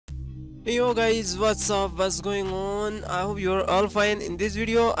Yo guys, what's up, what's going on? I hope you're all fine. In this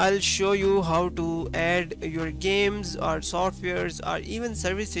video I'll show you how to add your games or softwares or even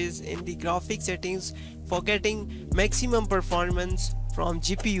services in the graphic settings for getting maximum performance from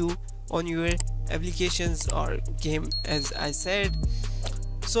GPU on your applications or game, as I said.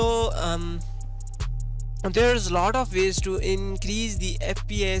 So there's a lot of ways to increase the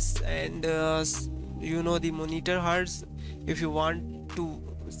FPS and the monitor hertz. If you want to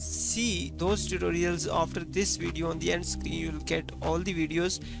see those tutorials after this video, on the end screen you'll get all the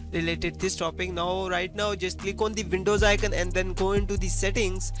videos related to this topic. Right now just click on the Windows icon and then go into the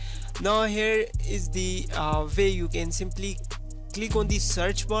settings. Now here is the way you can simply click on the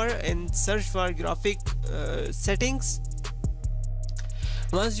search bar and search for graphic settings.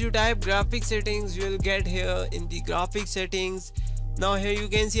 Once you type graphic settings, you will get here in the graphic settings. Now here you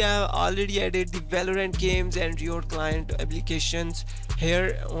can see I have already added the Valorant games and your client applications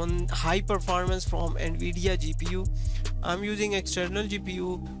here on high performance from NVIDIA GPU. I'm using external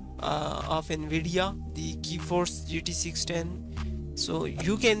GPU of NVIDIA, the GeForce GT 610. So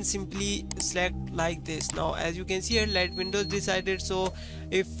you can simply select like this. Now as you can see here, let Windows decided. So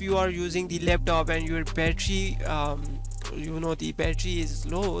if you are using the laptop and your battery the battery is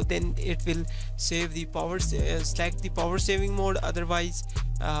low, then it will save the power, select the power saving mode. Otherwise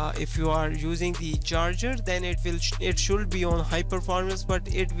if you are using the charger, then it should be on high performance, but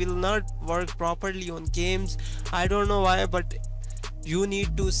it will not work properly on games. I don't know why, but you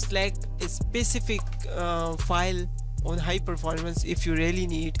need to select a specific file on high performance if you really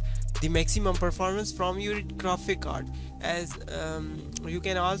need the maximum performance from your graphic card. As you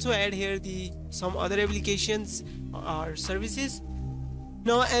can also add here some other applications or services.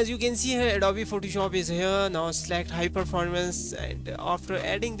 Now as you can see here, Adobe Photoshop is here. Now select high performance, and after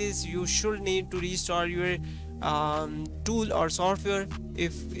adding this you should need to restore your tool or software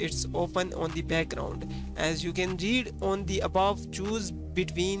if it's open on the background. As you can read on the above, choose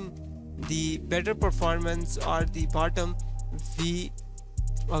between the better performance or the bottom.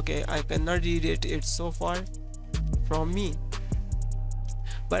 Okay, I cannot read it, it's so far from me,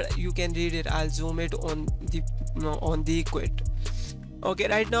 but you can read it. I'll zoom it on the quit. Okay,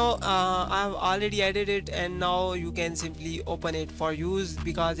 right now I've already added it, and now you can simply open it for use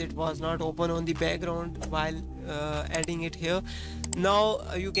because it was not open on the background while adding it here. Now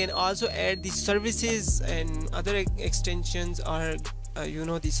you can also add the services and other extensions or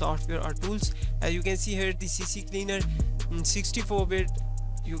the software or tools. As you can see here, the CC cleaner 64-bit.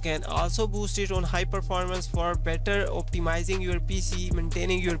 You can also boost it on high performance for better optimizing your PC,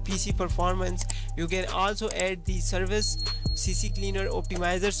 maintaining your PC performance. You can also add the service CC cleaner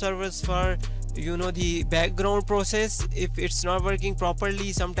optimizer service for the background process. If it's not working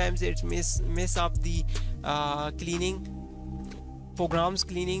properly, sometimes it mess up the programs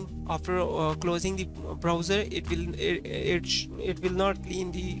cleaning after closing the browser. It will not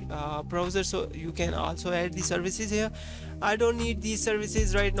clean the browser. So you can also add the services here. I don't need these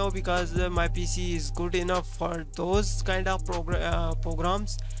services right now because my PC is good enough for those kind of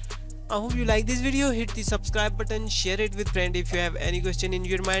programs. I hope you like this video. Hit the subscribe button, share it with friend. If you have any question in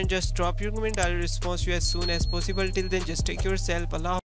your mind, just drop your comment. I'll respond to you as soon as possible. Till then, just take yourself. Allah.